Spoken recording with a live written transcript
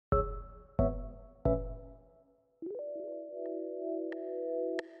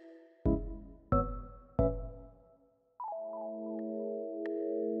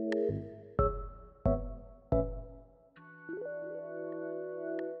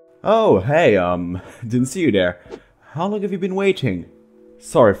Oh, hey, didn't see you there. How long have you been waiting?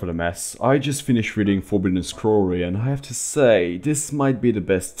 Sorry for the mess, I just finished reading Forbidden Stohory and I have to say, this might be the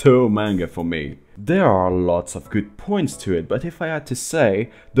best Touhou manga for me. There are lots of good points to it, but if I had to say,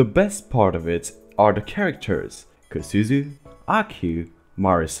 the best part of it are the characters. Kosuzu, Akyu,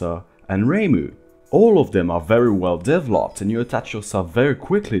 Marisa, and Reimu. All of them are very well developed and you attach yourself very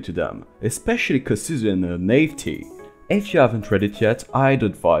quickly to them, especially Kosuzu and her naivety. If you haven't read it yet, I'd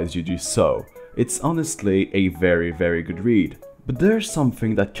advise you do so. It's honestly a very good read. But there's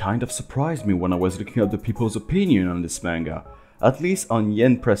something that kind of surprised me when I was looking at the people's opinion on this manga, at least on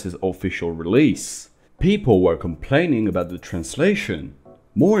Yen Press's official release. People were complaining about the translation.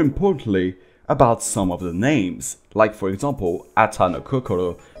 More importantly, about some of the names, like for example, Ata no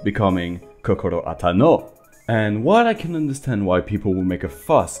Kokoro becoming Kokoro Ata no. And while I can understand why people will make a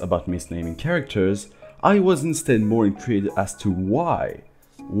fuss about misnaming characters, I was instead more intrigued as to why.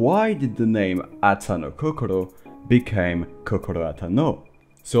 Why did the name Ata no Kokoro became Kokoro Ata no?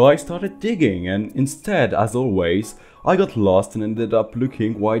 So I started digging and instead, as always, I got lost and ended up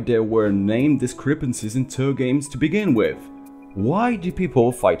looking why there were name discrepancies in Touhou Games to begin with. Why do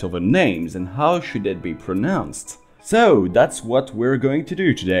people fight over names and how should it be pronounced? So that's what we're going to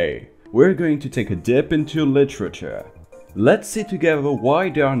do today. We're going to take a dip into literature. Let's see together why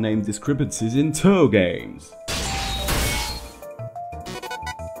there are name discrepancies in Touhou Games.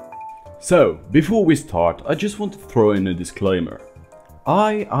 So, before we start, I just want to throw in a disclaimer.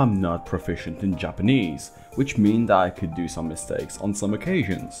 I am not proficient in Japanese, which means that I could do some mistakes on some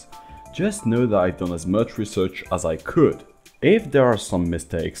occasions. Just know that I've done as much research as I could. If there are some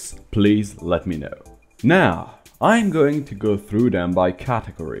mistakes, please let me know. Now, I'm going to go through them by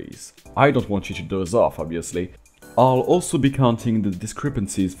categories. I don't want you to doze off, obviously. I'll also be counting the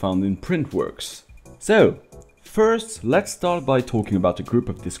discrepancies found in print works. So, first, let's start by talking about a group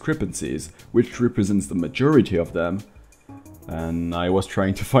of discrepancies, which represents the majority of them. And I was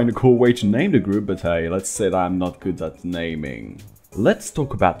trying to find a cool way to name the group, but hey, let's say that I'm not good at naming. Let's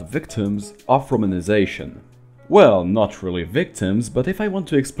talk about the victims of romanization. Well, not really victims, but if I want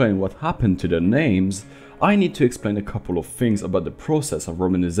to explain what happened to their names, I need to explain a couple of things about the process of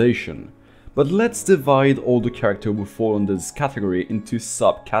romanization. But let's divide all the characters who fall under this category into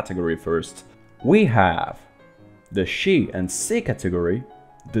subcategory first. We have the Shi and Si category,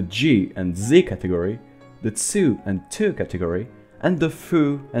 the Ji and Zi category, the Tsu and Tu category, and the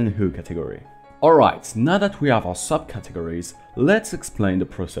Fu and Hu category. Alright, now that we have our subcategories, let's explain the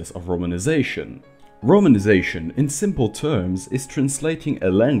process of romanization. Romanization, in simple terms, is translating a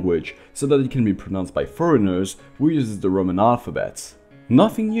language so that it can be pronounced by foreigners who uses the Roman alphabet.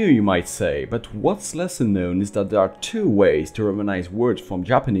 Nothing new, you might say, but what's lesser known is that there are two ways to romanize words from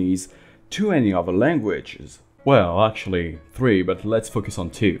Japanese to any other languages. Well, actually, three, but let's focus on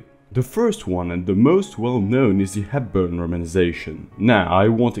two. The first one and the most well known is the Hepburn romanization. Now, I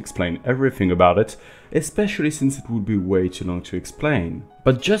won't explain everything about it, especially since it would be way too long to explain.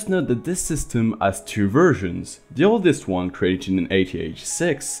 But just note that this system has two versions, the oldest one created in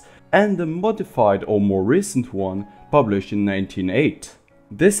 1886 and the modified or more recent one published in 1908.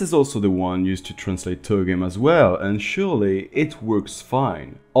 This is also the one used to translate Touhou Game as well, and surely it works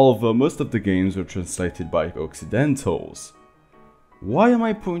fine, although most of the games were translated by Occidentals. Why am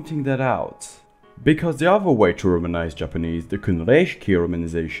I pointing that out? Because the other way to romanize Japanese, the kunrei-shiki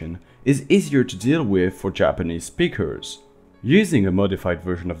romanization, is easier to deal with for Japanese speakers. Using a modified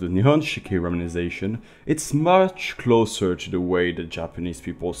version of the hebon-shiki romanization, it's much closer to the way that Japanese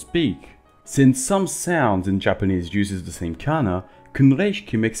people speak. Since some sounds in Japanese uses the same kana,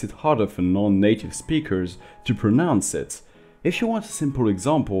 kunrei-shiki makes it harder for non-native speakers to pronounce it. If you want a simple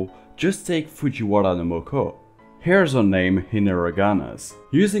example, just take Fujiwara no Moko. Here's our name Hineraganas.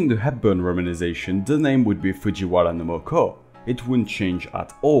 Using the Hepburn romanization, the name would be Fujiwara no Moko. It wouldn't change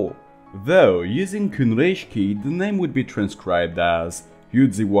at all. Though, using kunrei-shiki, the name would be transcribed as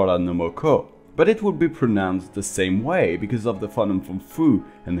Yudziwara no Moko, but it would be pronounced the same way because of the phoneme from Fu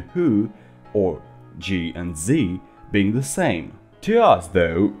and Hu, or G and Z, being the same. To us,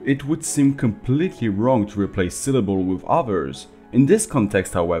 though, it would seem completely wrong to replace syllable with others. In this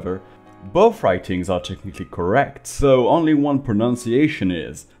context, however, both writings are technically correct, so only one pronunciation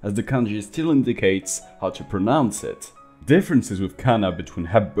is, as the kanji still indicates how to pronounce it. Differences with kana between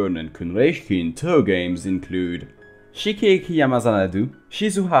Hepburn and kunrei-shiki in Touhou Games include Shikieki Yamazanadu,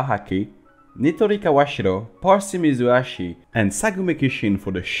 Shizuha Haki, Nitori Kawashiro, Parsimizu Ashi, and Sagumeki Shin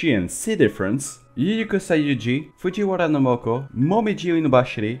for the Shi and Si difference, Yuyuko Sayuji, Fujiwara no Moko, Momiji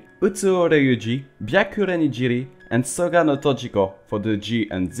Inubashiri, Utsuore Yuji, Byakure ni Jiri, and Soga no Tojiko for the G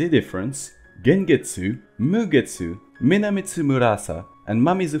and Z difference, Gengetsu, Mugetsu, Minamitsu Murasa and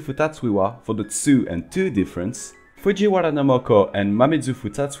Mamizu Futatsuiwa for the tsu and tu difference, Fujiwara Namoko and Mamizu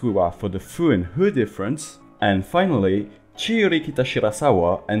Futatsuiwa for the fu and hu difference, and finally, Chiyuri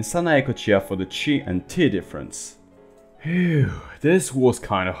Kitashirasawa and Sanae Kochiya for the chi and ti difference. Phew, this was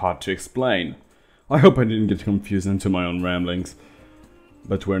kinda hard to explain. I hope I didn't get confused into my own ramblings.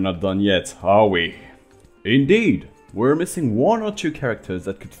 But we're not done yet, are we? Indeed, we're missing one or two characters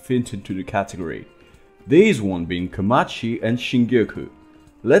that could fit into the category. These one being Komachi and Shingyoku.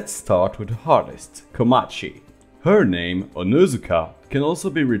 Let's start with the hardest, Komachi. Her name, Onozuka, can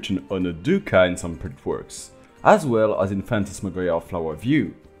also be written Onoduka in some printworks, as well as in Phantasmagoria of Flower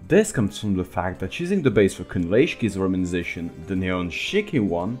View. This comes from the fact that using the base for kunrei-shiki's romanization, the hebon-shiki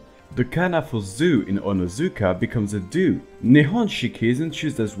one, the kana for zu in Onozuka becomes a du. Hebon-shiki isn't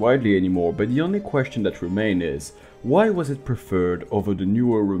used as widely anymore, but the only question that remains is, why was it preferred over the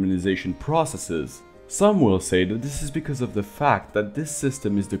newer romanization processes? Some will say that this is because of the fact that this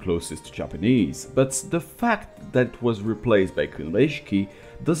system is the closest to Japanese, but the fact that it was replaced by kunrei-shiki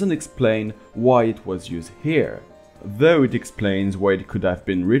doesn't explain why it was used here, though it explains why it could have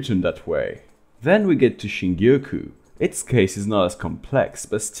been written that way. Then we get to Shingyoku. Its case is not as complex,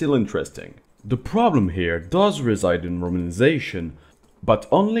 but still interesting. The problem here does reside in romanization, but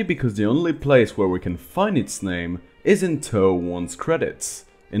only because the only place where we can find its name is in Touhou 1's credits,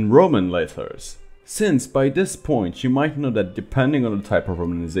 in Roman letters. Since by this point you might know that depending on the type of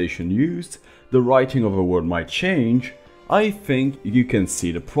romanization used, the writing of a word might change, I think you can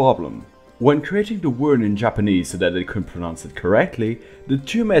see the problem. When creating the word in Japanese so that they could pronounce it correctly, the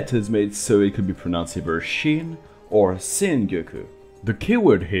two methods made it so it could be pronounced either Shin or Sengyoku. The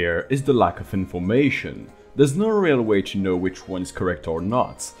keyword here is the lack of information. There's no real way to know which one is correct or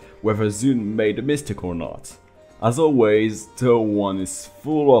not, whether Zun made a mistake or not. As always, Touhou 1 is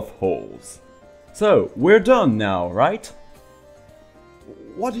full of holes. So, we're done now, right?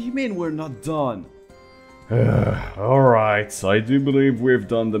 What do you mean we're not done? Alright, I do believe we've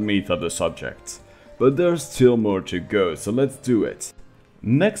done the meat of the subject. But there's still more to go, so let's do it.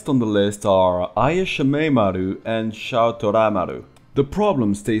 Next on the list are Ayashimeimaru and Shaotoramaru. The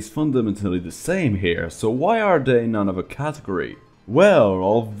problem stays fundamentally the same here, so why are they none of a category? Well,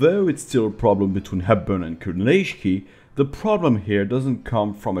 although it's still a problem between hebon and kunrei-shiki, the problem here doesn't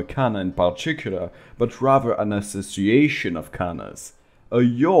come from a kana in particular, but rather an association of kanas. A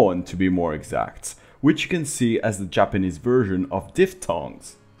yon to be more exact, which you can see as the Japanese version of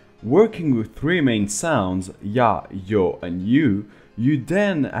diphthongs. Working with three main sounds, ya, yo and yu, you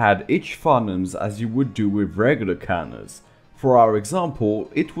then add each phonemes as you would do with regular kanas. For our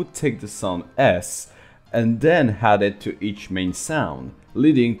example, it would take the sound s and then add it to each main sound,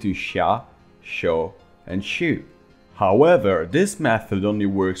 leading to sha, sho and shu. However, this method only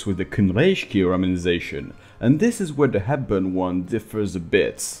works with the kunrei-shiki romanization, and this is where the hebon one differs a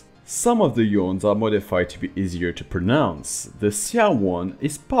bit. Some of the yons are modified to be easier to pronounce. The xia one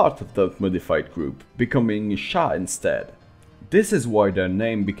is part of that modified group, becoming sha instead. This is why their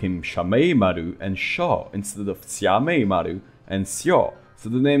name became Shameimaru and Sho instead of Xiameimaru and Xio, so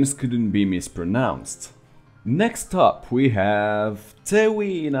the names couldn't be mispronounced. Next up we have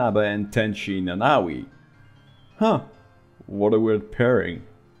Tewi Inaba and Tenshi Nanawi. Huh, what a weird pairing.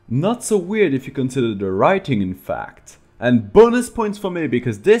 Not so weird if you consider the writing in fact. And bonus points for me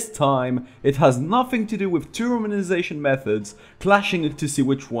because this time it has nothing to do with two romanization methods clashing to see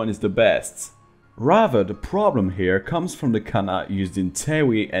which one is the best. Rather, the problem here comes from the kana used in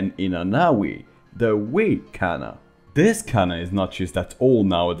Tewi and Inanawi, the wi kana. This kana is not used at all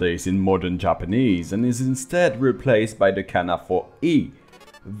nowadays in modern Japanese and is instead replaced by the kana for i,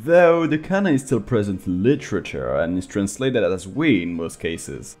 though the kana is still present in literature and is translated as wi in most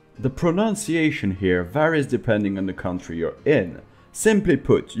cases. The pronunciation here varies depending on the country you're in. Simply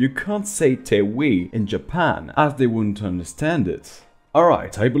put, you can't say Tewi in Japan as they wouldn't understand it.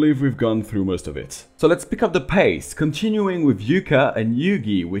 Alright, I believe we've gone through most of it. So let's pick up the pace, continuing with Yuka and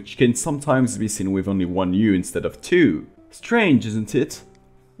Yugi, which can sometimes be seen with only one U instead of two. Strange, isn't it?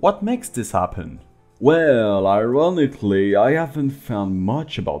 What makes this happen? Well, ironically, I haven't found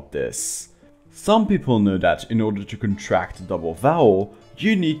much about this. Some people know that in order to contract a double vowel,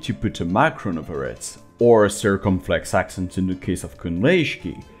 you need to put a macron over it, or a circumflex accent in the case of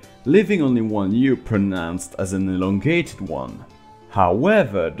kunrei-shiki, leaving only one U pronounced as an elongated one.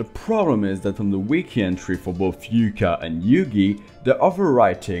 However, the problem is that on the wiki entry for both Yuka and Yugi, the other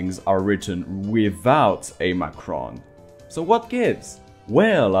writings are written without a macron. So what gives?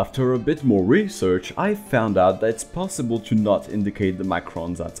 Well, after a bit more research, I found out that it's possible to not indicate the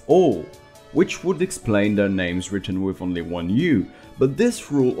macrons at all. which would explain their names written with only one U, but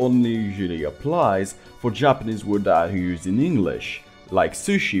this rule only usually applies for Japanese words that are used in English, like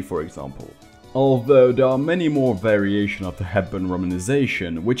sushi for example. Although there are many more variations of the hebon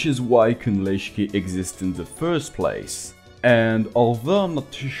romanization, which is why kunrei-shiki exists in the first place. And although I'm not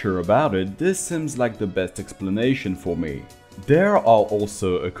too sure about it, this seems like the best explanation for me. There are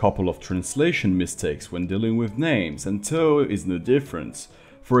also a couple of translation mistakes when dealing with names, and Touhou is no different.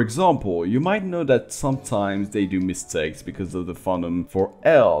 For example, you might know that sometimes they do mistakes because of the phoneme for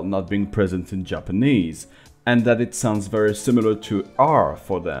L not being present in Japanese, and that it sounds very similar to R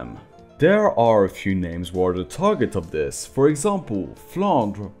for them. There are a few names who are the target of this. For example,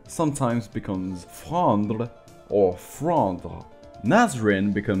 Flandre sometimes becomes Frandre or Frandre.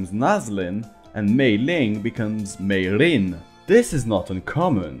 Nazrin becomes Nazlin, and Mei Ling becomes Mei Rin. This is not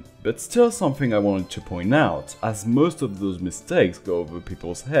uncommon, but still something I wanted to point out, as most of those mistakes go over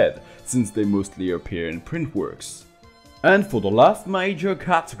people's head, since they mostly appear in print works. And for the last major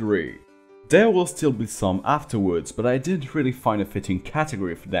category, there will still be some afterwards, but I didn't really find a fitting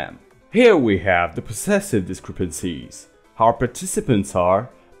category for them. Here we have the possessive discrepancies. Our participants are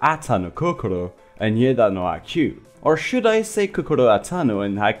Ata no Kokoro and Yeda no Akyu. Or should I say Kokoro Ata no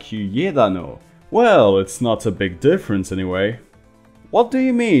and Akyu Yeda no? Well, it's not a big difference anyway. What do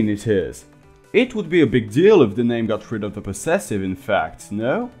you mean it is? It would be a big deal if the name got rid of the possessive in fact,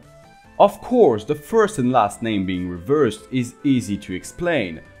 no? Of course, the first and last name being reversed is easy to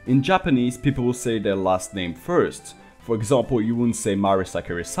explain. In Japanese, people will say their last name first. For example, you wouldn't say Marisa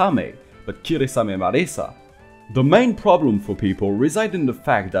Kirisame, but Kirisame Marisa. The main problem for people resides in the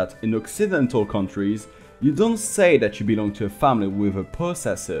fact that in Occidental countries, you don't say that you belong to a family with a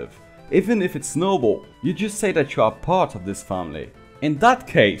possessive. Even if it's noble, you just say that you are part of this family. In that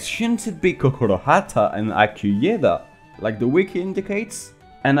case, shouldn't it be Kokoro Hata and Akyu Yeda, like the wiki indicates?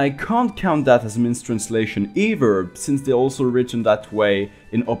 And I can't count that as mistranslation either, since they're also written that way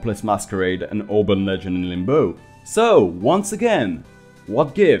in Hopeless Masquerade and Urban Legend in Limbo. So, once again,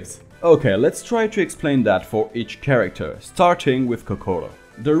 what gives? Okay, let's try to explain that for each character, starting with Kokoro.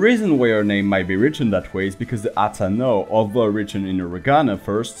 The reason why her name might be written that way is because the Ata no, although written in hiragana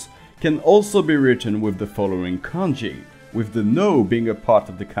first, can also be written with the following kanji, with the no being a part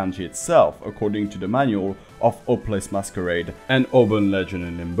of the kanji itself, according to the manual of Hopeless Masquerade and Urban Legend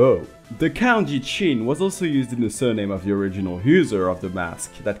in Limbo. The kanji Chin was also used in the surname of the original user of the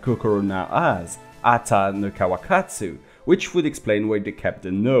mask that Kokoro now has, Ata no Kawakatsu, which would explain why they kept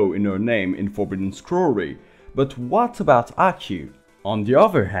the no in her name in Forbidden Scrollery. But what about Akyu? On the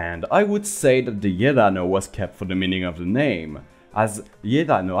other hand, I would say that the Yeda no was kept for the meaning of the name, as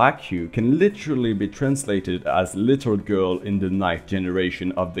Yeda no Akyu can literally be translated as little girl in the 9th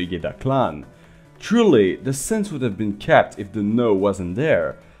generation of the Yeda clan. Truly, the sense would have been kept if the no wasn't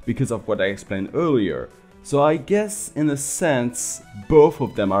there, because of what I explained earlier, so I guess in a sense, both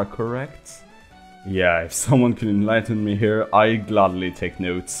of them are correct? Yeah, if someone can enlighten me here, I gladly take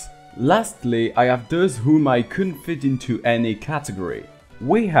notes. Lastly, I have those whom I couldn't fit into any category.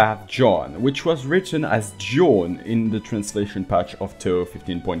 We have John, which was written as John in the translation patch of Touhou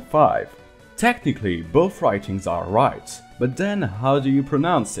 15.5. Technically, both writings are right, but then how do you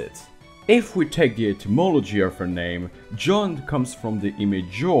pronounce it? If we take the etymology of her name, John comes from the image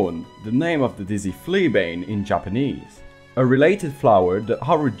John, the name of the dizzy fleabane in Japanese. A related flower, the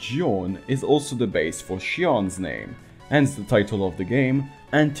Harujion, is also the base for Shion's name, hence the title of the game,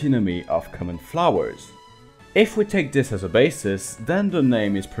 Antinomy of Common Flowers. If we take this as a basis, then the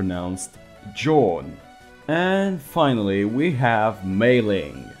name is pronounced John. And finally we have Mei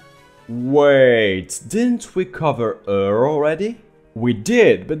Ling. Wait, didn't we cover her already? We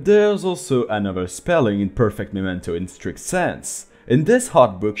did, but there's also another spelling in perfect memento in strict sense. In this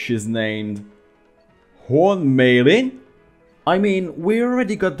hot book she's named Huan Mei Ling? I mean, we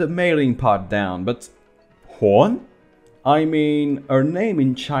already got the Mei Ling part down, but Huan? I mean, her name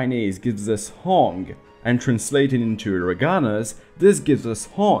in Chinese gives us Hong, and translated into hiraganas, this gives us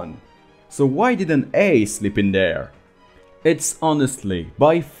Hon. So why did an A slip in there? It's honestly,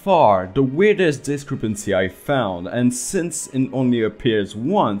 by far, the weirdest discrepancy I found, and since it only appears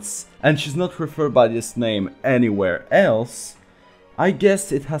once, and she's not referred by this name anywhere else, I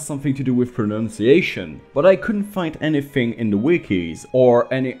guess it has something to do with pronunciation, but I couldn't find anything in the wikis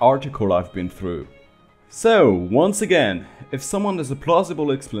or any article I've been through. So, once again, if someone has a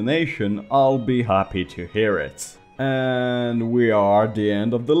plausible explanation, I'll be happy to hear it. And we are at the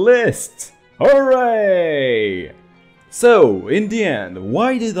end of the list! Hooray! So, in the end,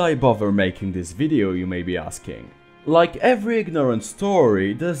 why did I bother making this video, you may be asking? Like every ignorant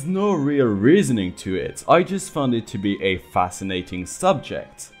story, there's no real reasoning to it, I just found it to be a fascinating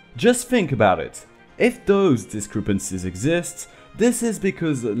subject. Just think about it. If those discrepancies exist, this is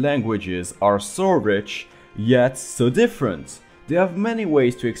because languages are so rich, yet so different. They have many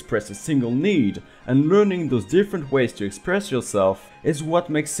ways to express a single need, and learning those different ways to express yourself is what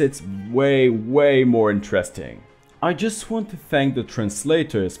makes it way more interesting. I just want to thank the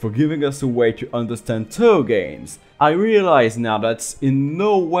translators for giving us a way to understand Touhou Games. I realize now that's in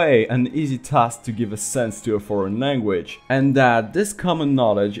no way an easy task to give a sense to a foreign language, and that this common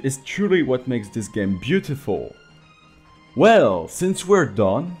knowledge is truly what makes this game beautiful. Well, since we're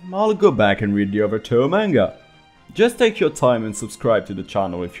done, I'll go back and read the other Touhou manga. Just take your time and subscribe to the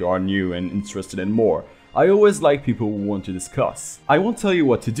channel if you are new and interested in more. I always like people who want to discuss. I won't tell you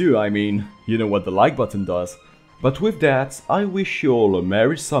what to do, I mean, you know what the like button does. But with that, I wish you all a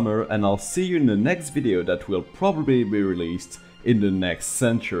merry summer, and I'll see you in the next video that will probably be released in the next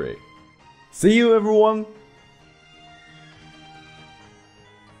century. See you everyone!